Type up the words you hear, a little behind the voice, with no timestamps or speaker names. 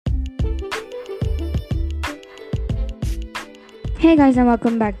Hey guys, and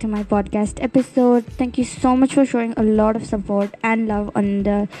welcome back to my podcast episode. Thank you so much for showing a lot of support and love on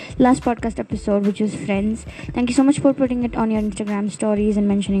the last podcast episode, which was Friends. Thank you so much for putting it on your Instagram stories and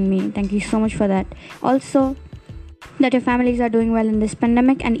mentioning me. Thank you so much for that. Also, that your families are doing well in this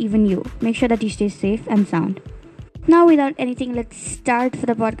pandemic, and even you. Make sure that you stay safe and sound. Now, without anything, let's start for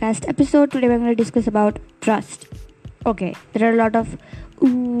the podcast episode. Today, we're going to discuss about trust. Okay, there are a lot of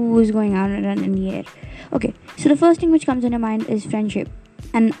oohs going on in the air. Okay, so the first thing which comes in your mind is friendship.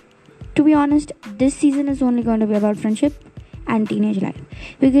 And to be honest, this season is only going to be about friendship and teenage life.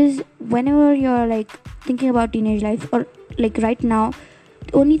 Because whenever you're thinking about teenage life, or right now,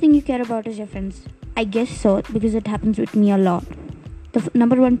 the only thing you care about is your friends. I guess so, because it happens with me a lot. The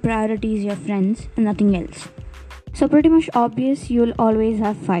number one priority is your friends and nothing else. So pretty much obvious, you'll always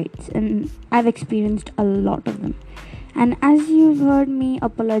have fights, and I've experienced a lot of them. And as you've heard me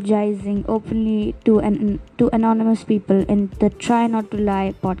apologizing openly to anonymous people in the Try Not to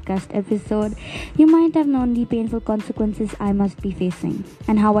Lie podcast episode, you might have known the painful consequences I must be facing,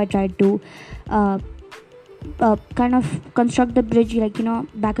 and how I tried to kind of construct the bridge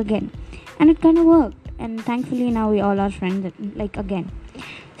back again, and it kind of worked, and thankfully now we all are friends again.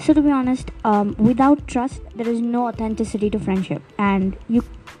 So to be honest, without trust there is no authenticity to friendship, and you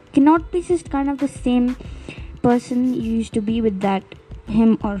cannot be just kind of the same person you used to be with that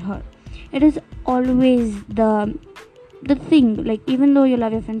him or her. It is always the thing, even though you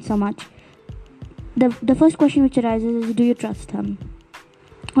love your friend so much, the first question which arises is, do you trust him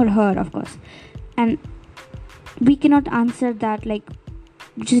or her, of course. And we cannot answer that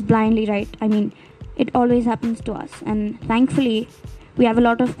just blindly, right? I mean, it always happens to us, and thankfully we have a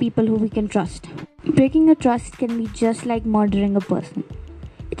lot of people who we can trust. Breaking a trust can be just like murdering a person.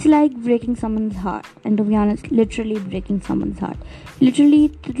 It's like breaking someone's heart, and to be honest, literally breaking someone's heart. Literally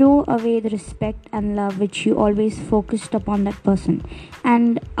throw away the respect and love which you always focused upon that person.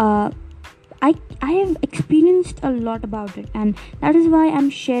 And I have experienced a lot about it, and that is why I'm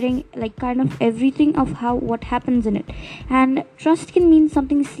sharing kind of everything of what happens in it. And trust can mean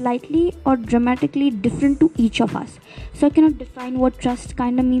something slightly or dramatically different to each of us. So I cannot define what trust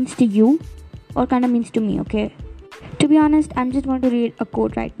kind of means to you or kind of means to me, okay? To be honest, I'm just going to read a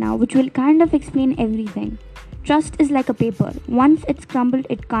quote right now which will kind of explain everything. Trust is like a paper. Once it's crumbled,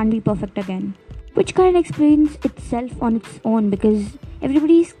 it can't be perfect again. Which kind of explains itself on its own, because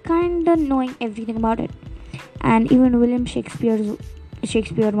everybody's kind of knowing everything about it. And even William Shakespeare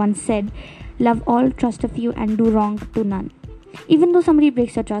once said, "Love all, trust a few, and do wrong to none." Even though somebody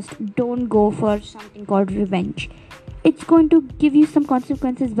breaks your trust, don't go for something called revenge. It's going to give you some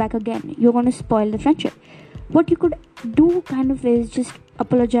consequences back again. You're going to spoil the friendship. What you could do kind of is just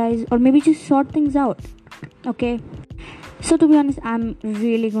apologize, or maybe just sort things out, okay? So to be honest, I'm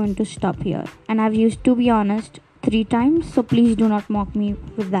really going to stop here, and I've used "to be honest" 3 times, so please do not mock me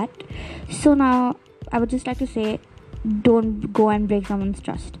with that. So now I would just like to say, don't go and break someone's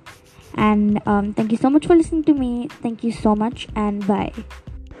trust. And thank you so much for listening to me. Thank you so much, and bye.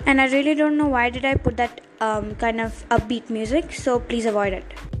 And I really don't know why did I put that kind of upbeat music, so please avoid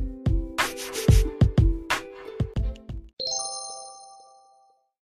it.